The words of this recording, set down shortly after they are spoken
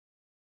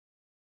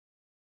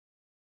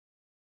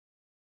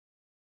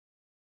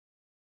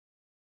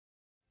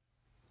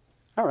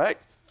All right.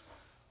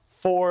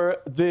 For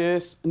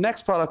this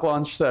next product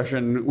launch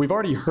session, we've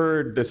already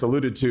heard this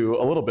alluded to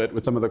a little bit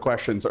with some of the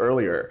questions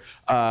earlier.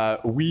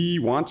 We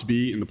want to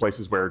be in the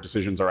places where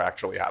decisions are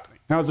actually happening.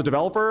 Now, as a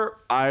developer,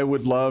 I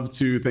would love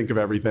to think of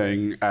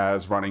everything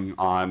as running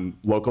on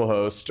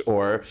localhost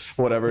or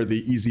whatever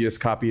the easiest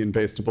copy and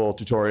pastable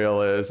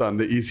tutorial is on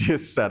the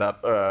easiest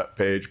setup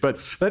page. But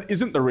that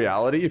isn't the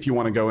reality if you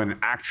want to go and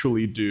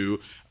actually do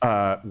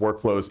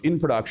workflows in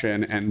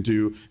production and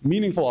do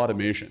meaningful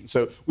automation.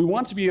 So we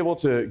want to be able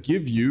to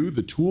give you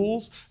the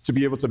tools to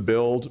be able to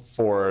build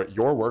for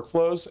your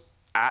workflows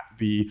at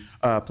the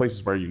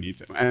places where you need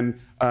to.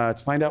 And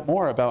to find out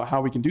more about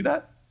how we can do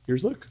that,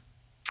 here's Luke.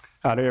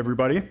 Howdy,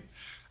 everybody.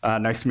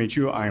 Nice to meet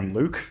you. I am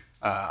Luke.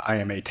 I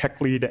am a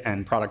tech lead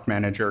and product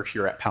manager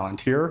here at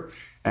Palantir,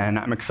 and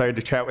I'm excited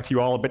to chat with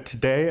you all a bit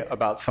today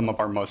about some of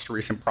our most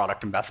recent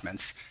product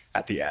investments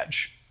at the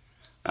edge.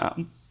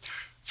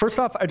 First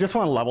off, I just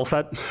want to level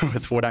set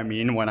with what I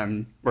mean when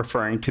I'm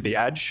referring to the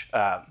edge.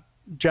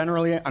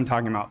 Generally, I'm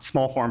talking about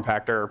small form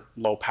factor,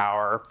 low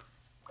power,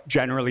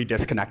 generally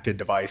disconnected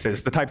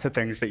devices, the types of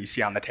things that you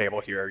see on the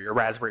table here, your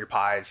Raspberry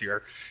Pis,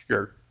 your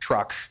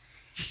trucks.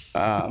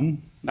 That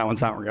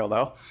one's not real,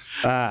 though.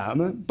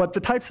 But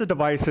the types of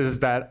devices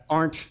that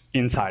aren't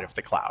inside of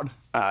the cloud,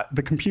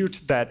 the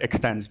compute that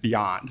extends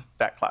beyond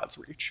that cloud's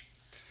reach.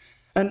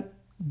 And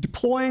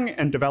deploying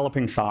and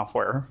developing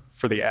software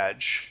for the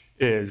edge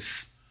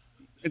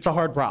it's a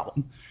hard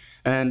problem.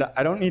 And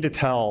I don't need to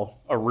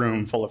tell a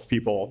room full of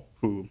people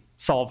who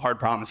solve hard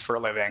problems for a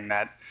living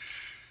that,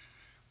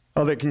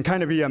 well, they can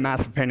kind of be a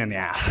massive pain in the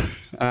ass.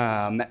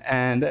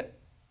 And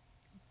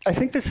I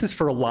think this is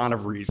for a lot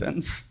of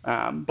reasons.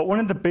 But one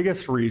of the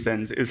biggest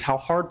reasons is how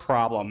hard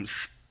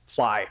problems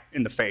fly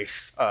in the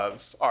face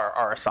of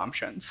our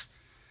assumptions.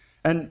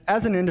 And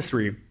as an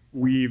industry,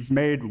 we've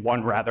made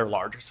one rather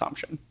large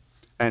assumption,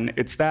 and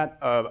it's that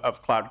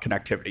of cloud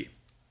connectivity.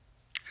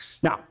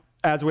 Now,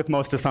 as with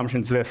most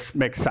assumptions, this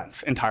makes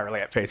sense entirely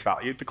at face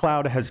value. The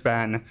cloud has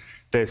been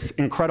this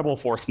incredible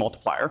force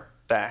multiplier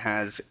that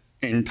has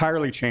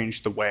entirely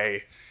changed the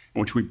way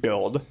in which we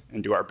build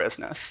and do our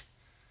business.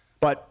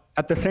 But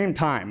at the same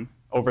time,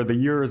 over the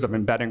years of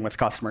embedding with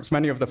customers,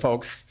 many of the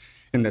folks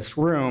in this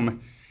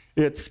room,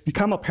 it's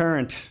become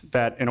apparent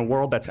that in a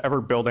world that's ever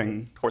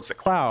building towards the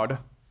cloud,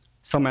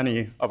 so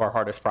many of our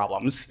hardest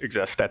problems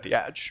exist at the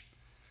edge.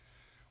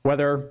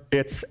 Whether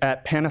it's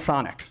at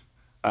Panasonic,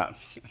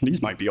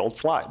 these might be old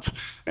slides,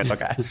 it's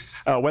okay.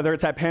 Whether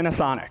it's at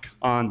Panasonic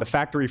on the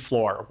factory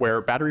floor where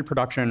battery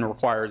production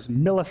requires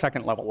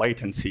millisecond level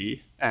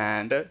latency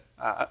and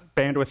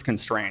bandwidth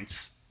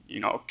constraints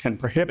can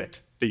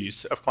prohibit the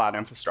use of cloud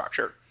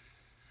infrastructure.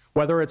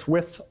 Whether it's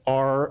with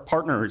our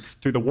partners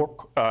through the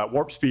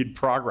Warp Speed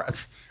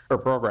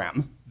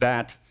program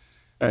that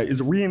is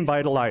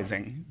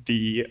revitalizing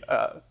the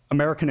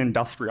American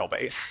industrial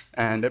base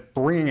and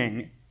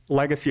bringing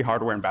legacy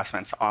hardware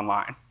investments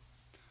online.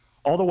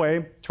 All the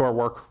way to our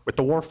work with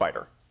the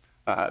warfighter,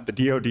 the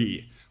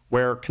DoD,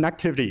 where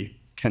connectivity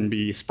can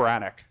be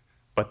sporadic,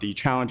 but the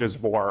challenges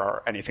of war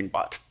are anything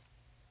but.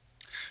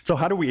 So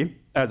how do we,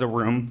 as a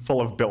room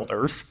full of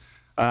builders,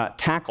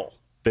 tackle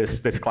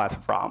this class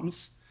of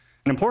problems?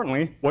 And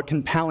importantly, what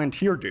can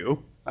Palantir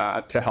do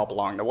to help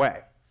along the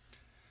way?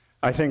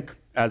 I think,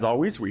 as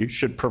always, we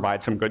should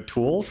provide some good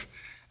tools.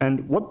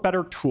 And what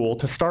better tool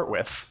to start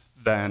with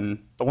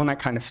than the one that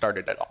kind of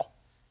started it all,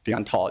 the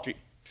Ontology.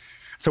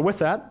 So with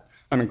that,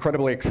 I'm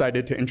incredibly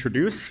excited to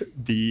introduce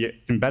the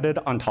embedded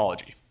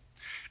Ontology.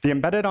 The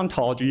embedded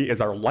Ontology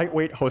is our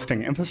lightweight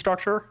hosting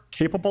infrastructure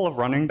capable of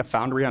running the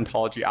Foundry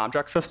Ontology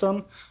object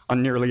system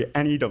on nearly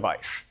any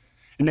device,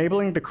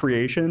 enabling the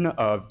creation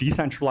of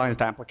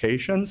decentralized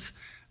applications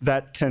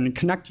that can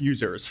connect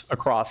users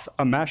across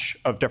a mesh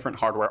of different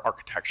hardware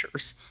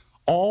architectures,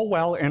 all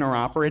while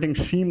interoperating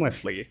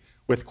seamlessly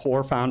with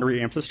core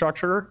Foundry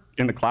infrastructure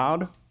in the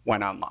cloud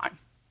when online.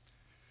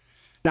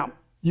 Now,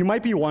 you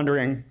might be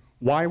wondering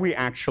why we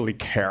actually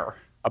care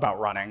about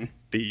running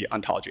the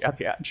Ontology at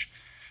the edge.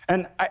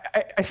 And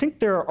I think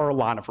there are a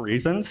lot of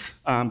reasons,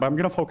 but I'm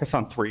going to focus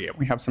on three, and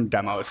we have some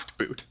demos to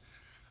boot.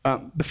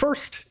 The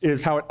first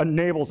is how it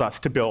enables us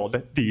to build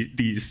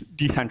these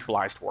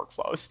decentralized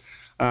workflows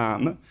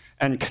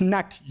and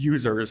connect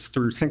users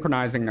through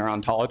synchronizing their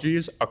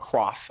ontologies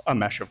across a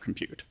mesh of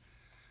compute.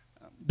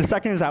 The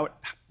second is how it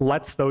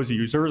lets those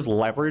users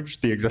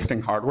leverage the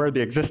existing hardware,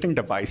 the existing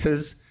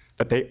devices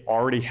that they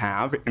already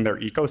have in their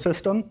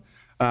ecosystem,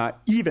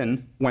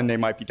 even when they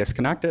might be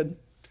disconnected.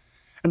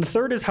 And the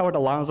third is how it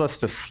allows us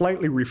to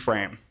slightly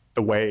reframe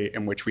the way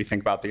in which we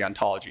think about the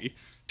ontology,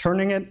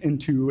 turning it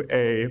into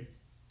an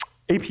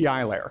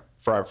API layer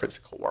for our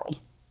physical world.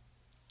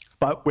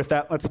 But with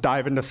that, let's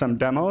dive into some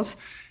demos.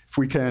 If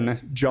we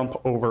can jump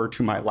over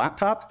to my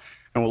laptop,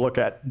 and we'll look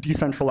at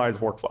decentralized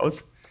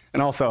workflows.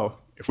 And also,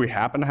 if we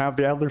happen to have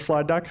the other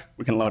slide deck,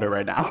 we can load it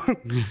right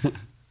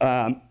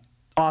now.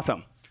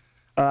 Awesome.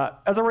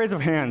 As a raise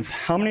of hands,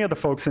 how many of the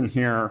folks in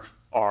here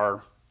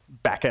are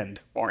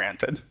back-end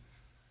oriented?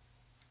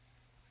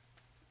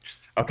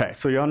 OK,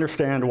 so you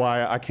understand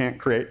why I can't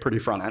create pretty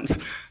front ends.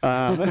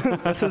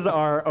 This is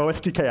our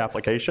OSDK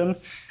application.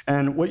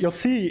 And what you'll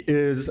see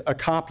is a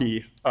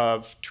copy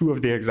of two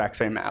of the exact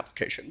same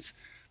applications.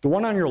 The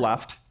one on your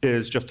left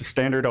is just a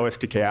standard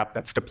OSDK app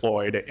that's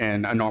deployed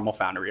in a normal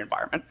Foundry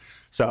environment.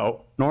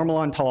 So normal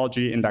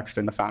ontology indexed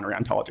in the Foundry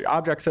ontology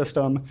object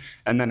system,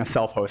 and then a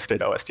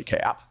self-hosted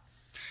OSDK app.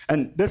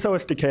 And this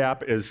OSDK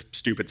app is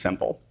stupid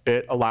simple.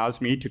 It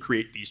allows me to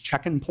create these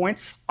check-in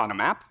points on a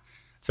map.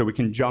 So we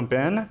can jump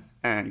in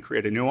and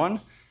create a new one.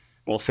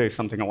 We'll say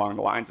something along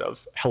the lines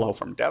of hello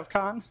from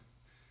DevCon.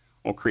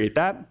 We'll create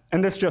that.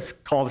 And this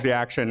just calls the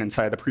action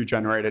inside the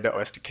pre-generated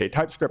OSDK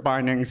TypeScript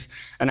bindings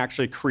and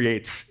actually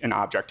creates an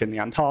object in the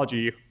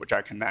ontology, which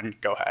I can then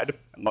go ahead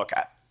and look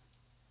at.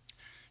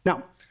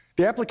 Now,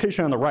 the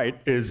application on the right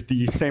is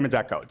the same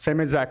exact code, same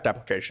exact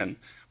application,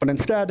 but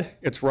instead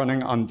it's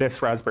running on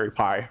this Raspberry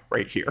Pi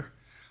right here.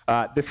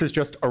 This is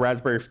just a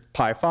Raspberry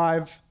Pi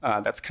 5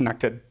 that's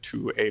connected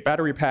to a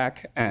battery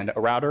pack and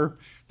a router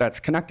that's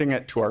connecting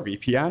it to our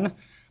VPN.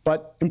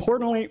 But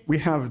importantly, we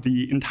have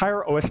the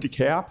entire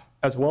OSDK app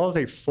as well as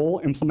a full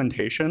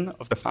implementation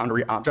of the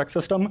Foundry object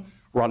system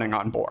running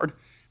on board,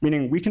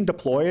 meaning we can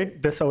deploy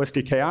this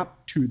OSDK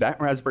app to that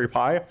Raspberry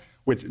Pi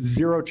with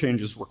 0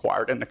 changes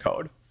required in the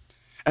code.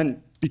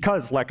 And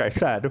because, like I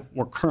said,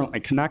 we're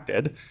currently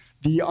connected,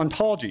 the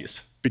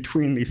ontologies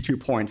between these 2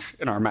 points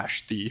in our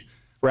mesh, the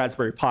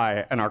Raspberry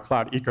Pi and our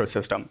cloud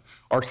ecosystem,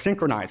 are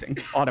synchronizing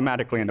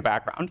automatically in the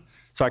background.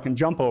 So I can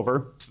jump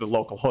over to the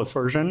local host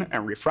version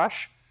and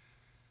refresh,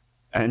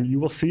 and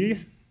you will see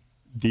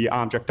the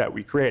object that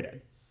we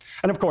created.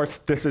 And of course,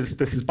 this is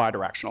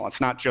bidirectional.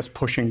 It's not just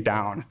pushing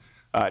down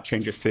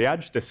changes to the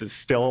edge. This is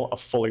still a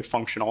fully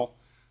functional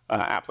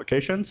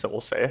application. So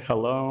we'll say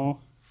hello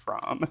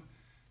from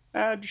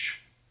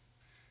edge.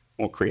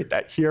 We'll create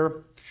that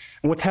here.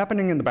 And what's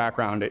happening in the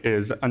background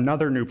is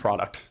another new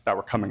product that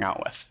we're coming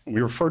out with. And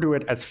we refer to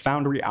it as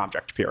Foundry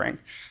object peering.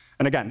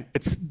 And again,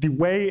 it's the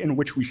way in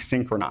which we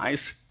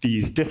synchronize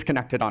these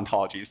disconnected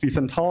ontologies, these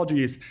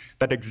ontologies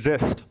that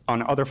exist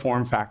on other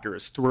form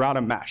factors throughout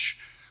a mesh,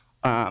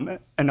 and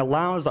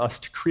allows us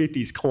to create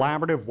these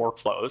collaborative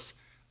workflows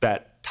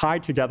that tie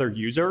together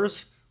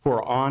users who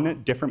are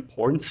on different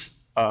points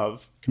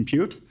of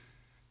compute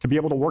to be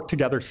able to work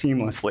together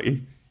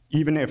seamlessly,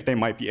 even if they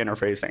might be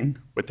interfacing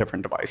with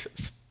different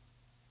devices.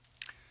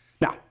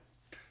 Now,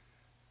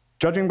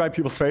 judging by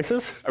people's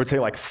faces, I would say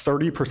like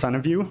 30%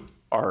 of you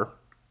are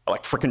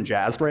like freaking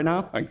jazzed right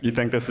now. Like, you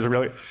think this is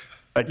really,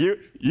 like,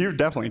 you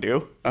definitely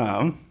do,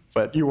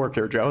 but you work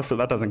here, Joe, so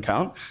that doesn't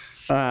count.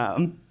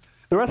 The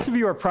rest of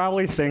you are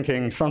probably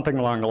thinking something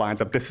along the lines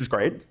of, this is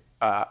great.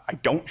 I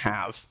don't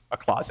have a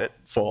closet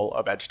full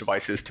of edge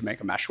devices to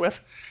make a mesh with,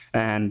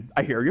 and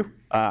I hear you.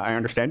 I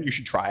understand you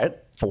should try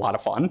it. It's a lot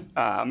of fun,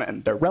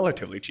 and they're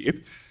relatively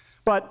cheap.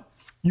 But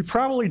you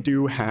probably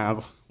do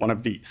have one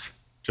of these,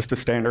 just a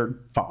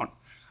standard phone.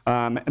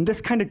 And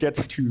this kind of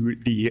gets to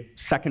the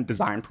second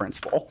design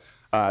principle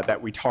that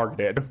we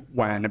targeted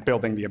when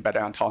building the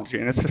embedded ontology.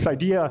 And it's this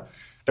idea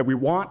that we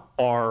want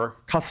our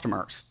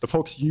customers, the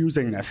folks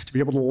using this, to be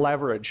able to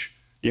leverage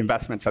the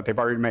investments that they've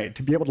already made,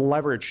 to be able to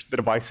leverage the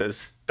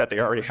devices that they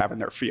already have in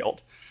their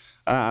field.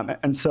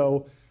 And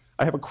so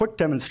I have a quick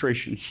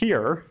demonstration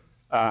here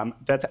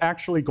that's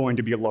actually going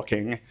to be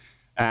looking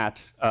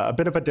at a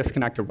bit of a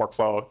disconnected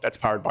workflow that's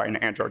powered by an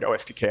Android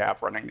OSDK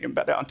app running the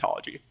embedded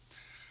ontology.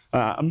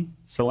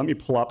 So let me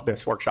pull up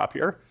this workshop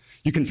here.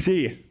 You can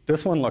see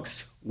this one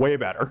looks way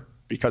better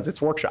because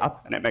it's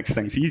workshop and it makes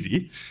things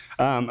easy.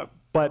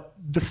 But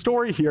the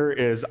story here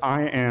is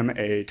I am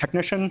a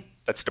technician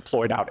that's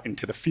deployed out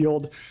into the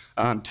field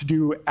to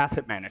do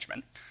asset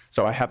management.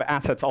 So I have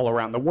assets all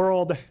around the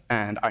world,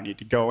 and I need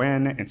to go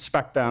in,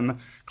 inspect them,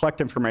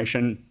 collect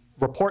information,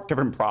 report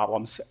different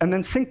problems, and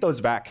then sync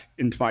those back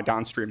into my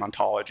downstream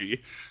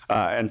ontology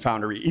and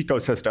Foundry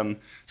ecosystem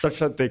such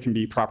that they can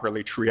be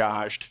properly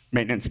triaged.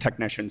 Maintenance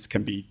technicians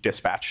can be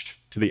dispatched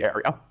to the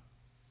area.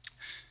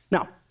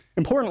 Now,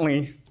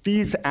 importantly,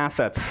 these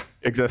assets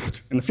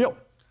exist in the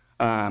field.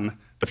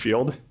 The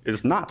field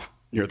is not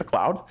near the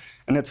cloud,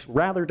 and it's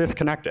rather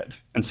disconnected.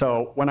 And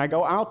so when I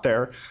go out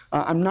there,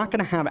 I'm not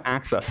going to have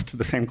access to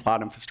the same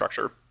cloud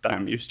infrastructure that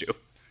I'm used to.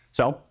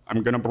 So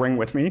I'm going to bring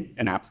with me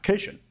an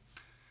application.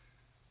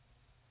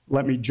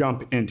 Let me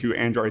jump into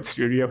Android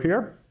Studio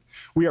here.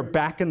 We are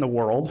back in the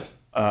world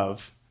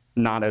of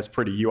not as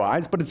pretty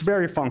UIs, but it's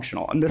very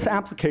functional. And this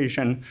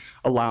application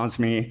allows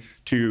me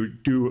to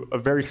do a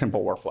very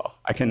simple workflow.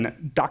 I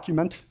can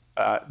document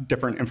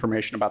different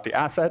information about the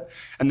asset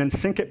and then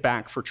sync it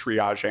back for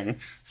triaging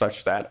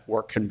such that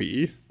work can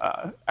be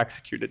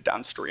executed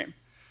downstream.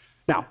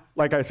 Now,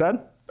 like I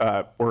said,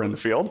 we're in the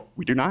field.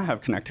 We do not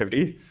have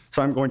connectivity.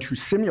 So I'm going to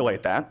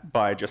simulate that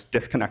by just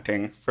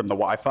disconnecting from the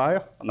Wi-Fi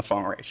on the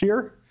phone right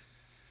here.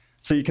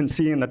 So you can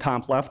see in the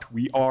top left,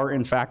 we are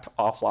in fact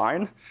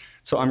offline.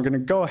 So I'm going to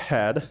go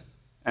ahead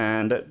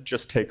and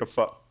just take a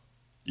photo.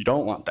 You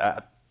don't want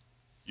that.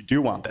 You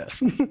do want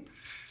this.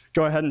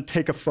 Go ahead and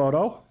take a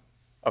photo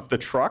of the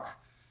truck.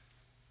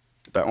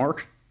 Did that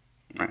work?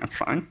 That's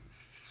fine.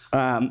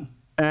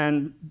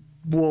 And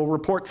we'll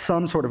report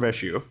some sort of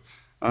issue.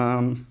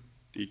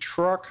 The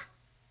truck,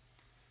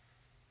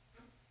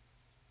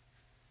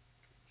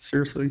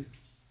 seriously,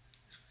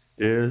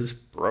 is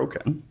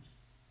broken.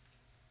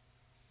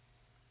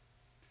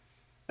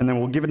 And then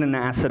we'll give it an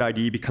asset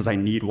ID because I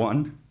need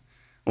one.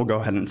 We'll go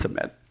ahead and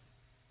submit.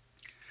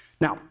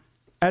 Now,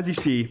 as you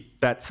see,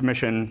 that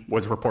submission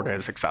was reported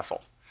as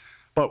successful.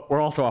 But we're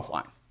also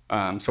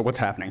offline. So what's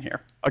happening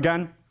here?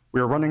 Again,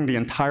 we are running the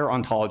entire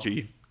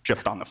ontology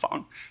just on the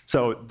phone.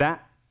 So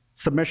that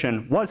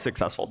submission was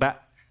successful.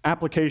 That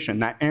application,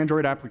 that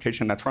Android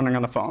application that's running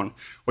on the phone,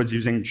 was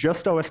using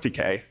just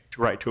OSDK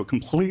to write to a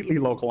completely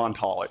local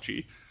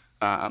ontology.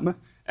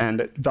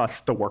 And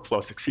thus, the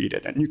workflow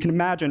succeeded. And you can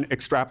imagine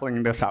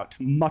extrapolating this out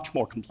to much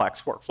more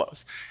complex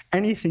workflows.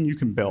 Anything you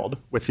can build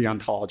with the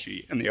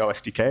ontology and the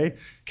OSDK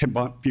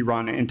can be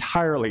run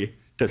entirely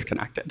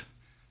disconnected.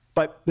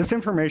 But this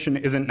information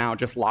isn't now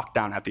just locked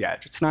down at the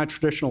edge. It's not a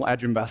traditional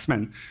edge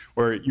investment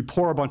where you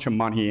pour a bunch of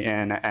money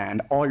in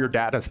and all your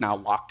data is now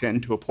locked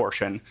into a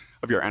portion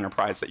of your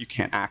enterprise that you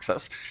can't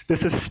access.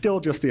 This is still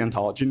just the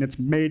ontology, and it's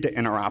made to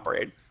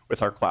interoperate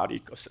with our cloud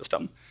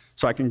ecosystem.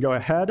 So I can go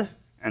ahead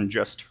and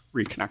just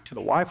reconnect to the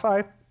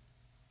Wi-Fi.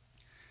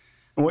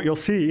 And what you'll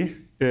see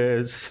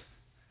is,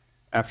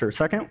 after a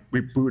second,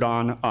 we boot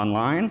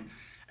online,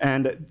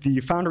 and the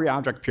Foundry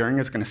object appearing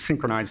is going to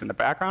synchronize in the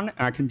background,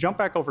 and I can jump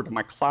back over to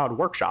my cloud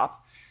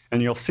workshop,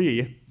 and you'll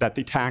see that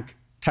the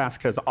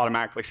task has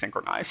automatically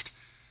synchronized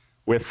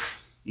with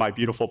my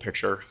beautiful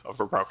picture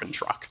of a broken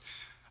truck.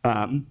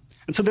 And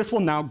so this will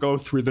now go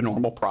through the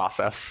normal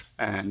process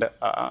and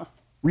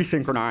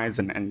resynchronize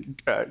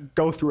and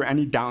go through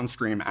any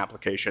downstream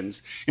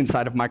applications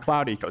inside of my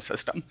cloud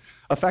ecosystem,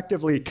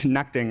 effectively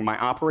connecting my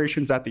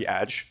operations at the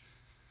edge.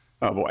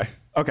 Oh boy.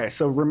 OK,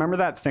 so remember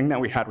that thing that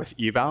we had with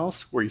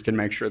evals, where you can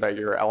make sure that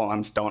your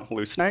LLMs don't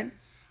hallucinate?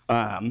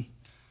 I'm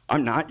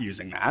not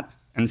using that.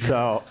 And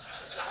so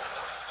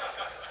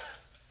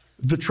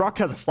the truck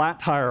has a flat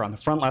tire on the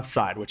front left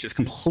side, which is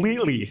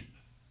completely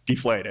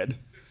deflated.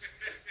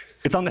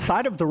 It's on the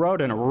side of the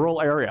road in a rural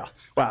area.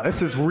 Wow,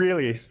 this is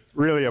really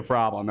a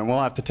problem, and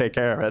we'll have to take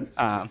care of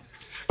it.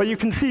 But you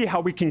can see how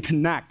we can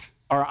connect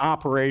our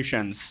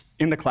operations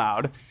in the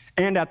cloud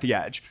and at the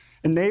edge,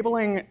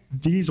 enabling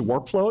these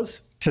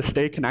workflows to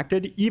stay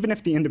connected, even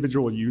if the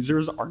individual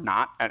users are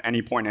not at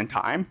any point in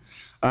time,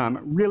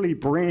 really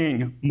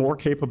bringing more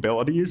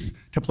capabilities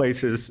to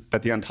places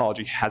that the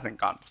ontology hasn't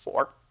gone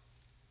before.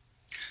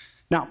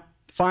 Now,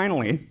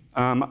 finally,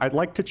 I'd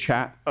like to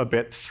chat a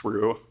bit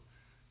through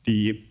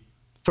the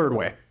third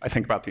way I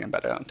think about the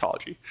embedded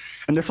ontology.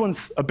 And this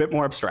one's a bit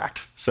more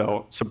abstract,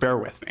 so bear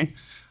with me.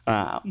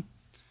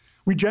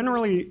 We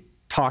generally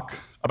talk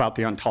about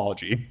the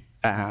ontology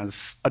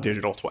as a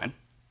digital twin.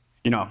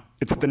 You know,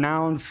 it's the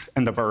nouns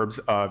and the verbs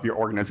of your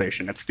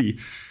organization. It's the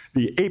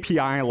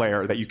API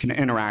layer that you can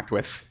interact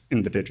with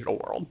in the digital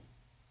world.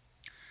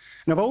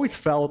 And I've always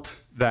felt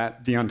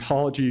that the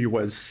ontology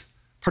was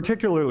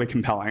particularly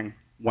compelling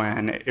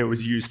when it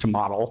was used to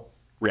model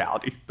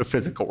reality, the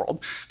physical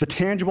world, the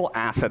tangible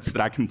assets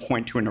that I can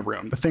point to in a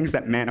room, the things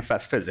that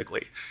manifest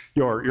physically,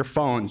 your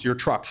phones, your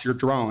trucks, your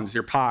drones,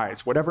 your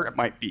pies, whatever it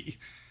might be.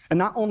 And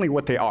not only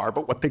what they are,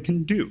 but what they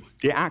can do,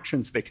 the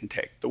actions they can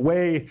take, the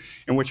way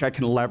in which I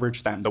can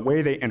leverage them, the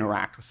way they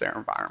interact with their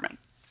environment.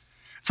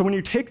 So when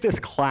you take this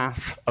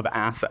class of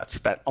assets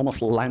that almost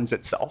lends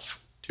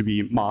itself to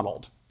be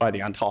modeled by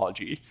the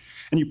ontology,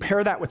 and you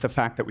pair that with the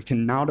fact that we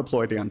can now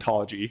deploy the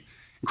ontology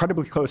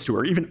incredibly close to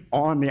or even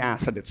on the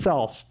asset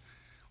itself,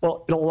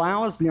 well, it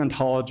allows the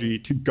ontology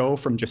to go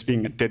from just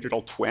being a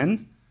digital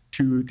twin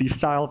to these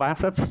style of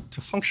assets to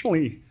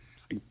functionally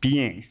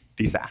being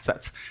these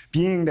assets,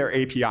 being their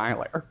API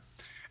layer.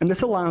 And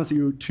this allows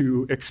you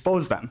to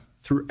expose them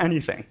through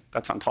anything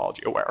that's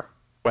ontology aware,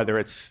 whether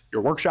it's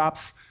your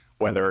workshops,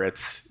 whether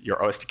it's your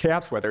OSDK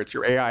apps, whether it's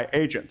your AI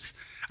agents,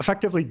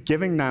 effectively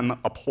giving them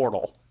a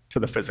portal to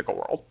the physical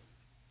world.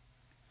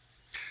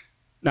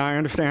 Now, I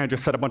understand I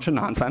just said a bunch of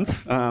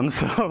nonsense,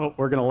 so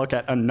we're going to look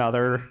at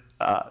another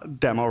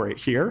demo right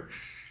here.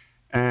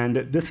 And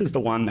this is the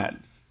one that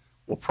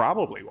will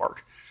probably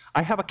work.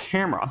 I have a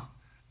camera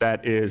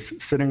that is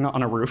sitting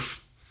on a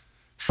roof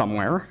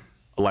somewhere,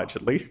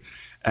 allegedly,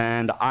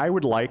 and I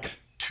would like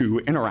to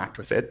interact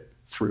with it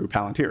through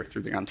Palantir,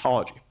 through the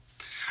ontology.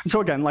 And so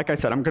again, like I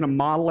said, I'm going to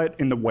model it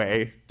in the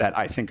way that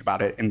I think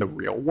about it in the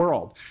real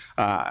world.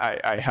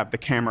 I have the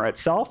camera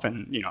itself,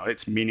 and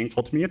it's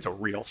meaningful to me. It's a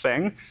real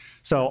thing.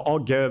 So I'll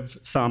give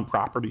some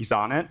properties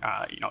on it.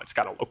 It's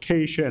got a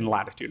location,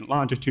 latitude and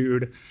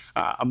longitude,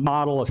 a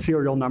model, a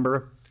serial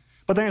number.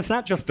 But then it's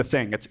not just the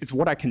thing. It's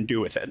what I can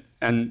do with it.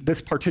 And this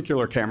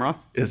particular camera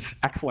is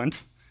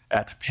excellent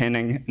at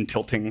panning and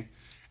tilting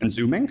and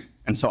zooming.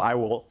 And so I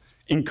will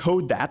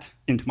encode that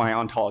into my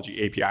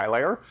ontology API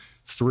layer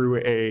through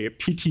a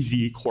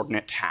PTZ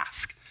coordinate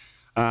task.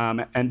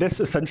 And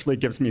this essentially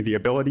gives me the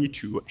ability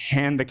to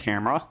hand the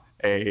camera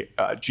a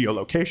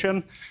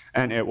geolocation,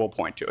 and it will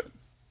point to it.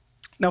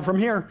 Now from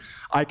here,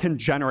 I can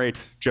generate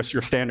just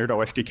your standard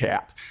OSDK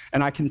app,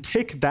 and I can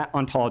take that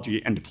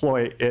ontology and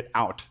deploy it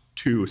out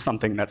to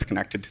something that's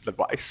connected to the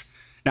device.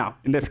 Now,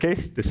 in this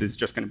case, this is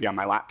just going to be on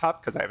my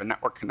laptop because I have a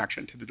network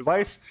connection to the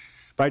device,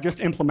 but I just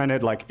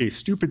implemented like a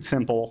stupid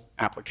simple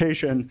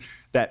application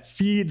that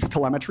feeds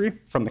telemetry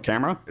from the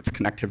camera, its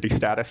connectivity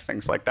status,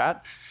 things like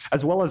that,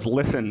 as well as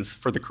listens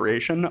for the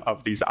creation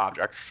of these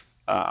objects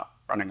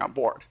running on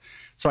board.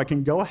 So I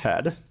can go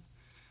ahead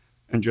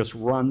and just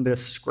run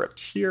this script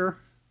here.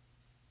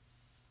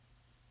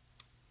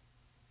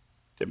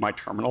 Did my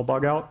terminal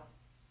bug out?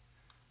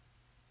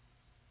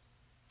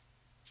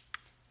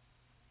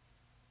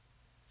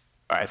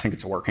 I think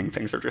it's working.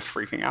 Things are just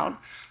freaking out.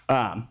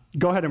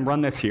 Go ahead and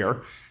run this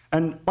here.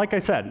 And like I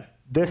said,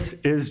 this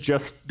is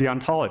just the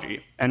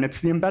ontology, and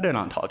it's the embedded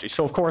ontology.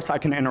 So of course, I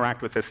can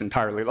interact with this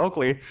entirely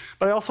locally,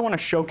 but I also want to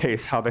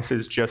showcase how this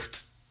is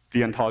just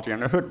the ontology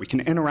under the hood. We can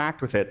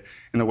interact with it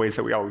in the ways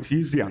that we always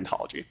use the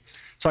ontology.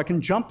 So I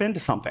can jump into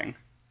something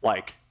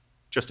like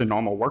just a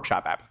normal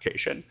workshop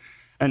application,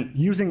 and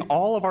using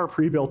all of our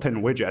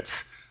pre-built-in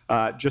widgets,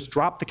 just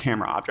drop the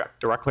camera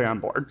object directly on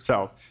board.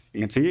 So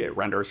you can see it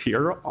renders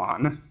here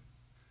on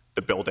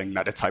the building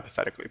that it's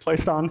hypothetically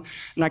placed on.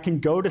 And I can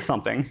go to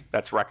something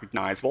that's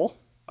recognizable,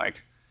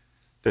 like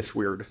this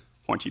weird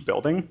pointy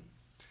building.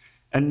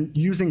 And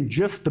using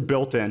just the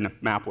built-in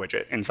map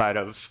widget inside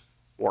of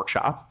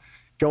Workshop,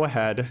 go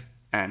ahead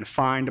and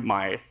find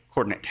my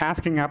coordinate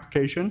tasking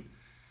application.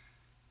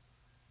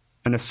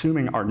 And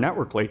assuming our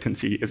network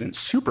latency isn't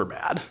super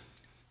bad,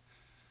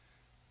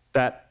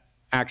 that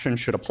action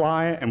should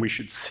apply, and we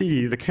should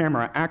see the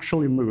camera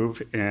actually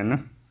move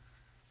in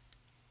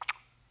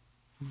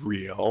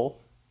real.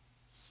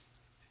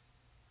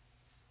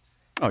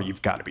 Oh,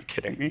 you've got to be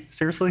kidding me.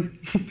 Seriously?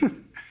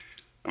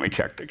 Let me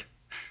check the.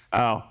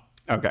 Oh,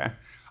 OK.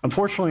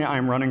 Unfortunately,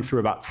 I'm running through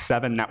about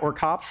 7 network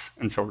hops,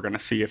 and so we're going to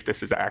see if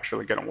this is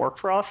actually going to work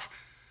for us.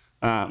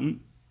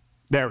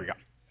 There we go.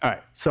 All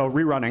right, so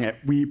rerunning it,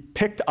 we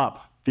picked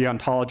up the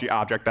ontology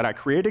object that I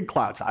created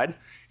cloud-side.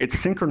 It's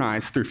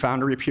synchronized through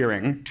Foundry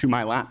peering to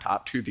my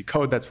laptop, to the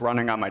code that's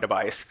running on my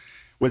device,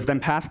 was then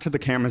passed to the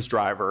camera's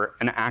driver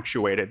and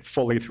actuated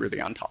fully through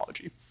the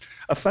ontology,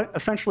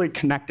 essentially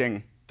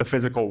connecting the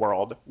physical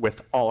world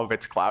with all of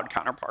its cloud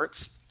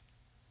counterparts.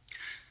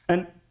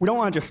 And we don't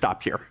want to just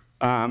stop here.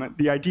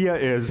 The idea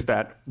is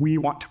that we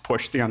want to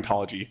push the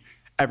ontology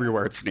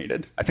everywhere it's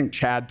needed. I think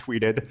Chad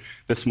tweeted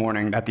this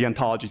morning that the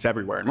ontology is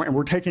everywhere, and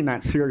we're taking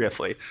that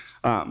seriously.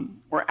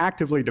 We're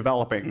actively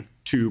developing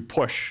to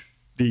push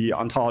the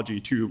ontology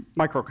to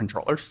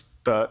microcontrollers,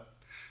 the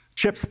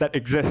chips that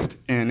exist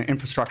in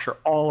infrastructure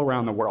all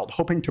around the world,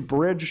 hoping to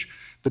bridge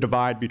the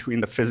divide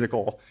between the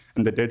physical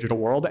and the digital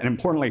world, and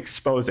importantly,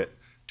 expose it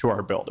to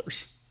our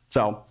builders.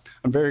 So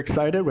I'm very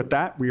excited with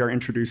that. We are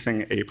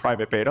introducing a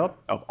private beta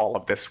of all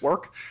of this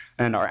work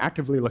and are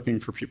actively looking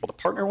for people to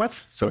partner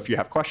with. So if you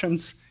have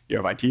questions, you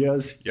have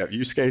ideas, you have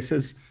use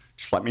cases,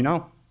 just let me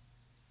know.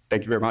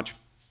 Thank you very much.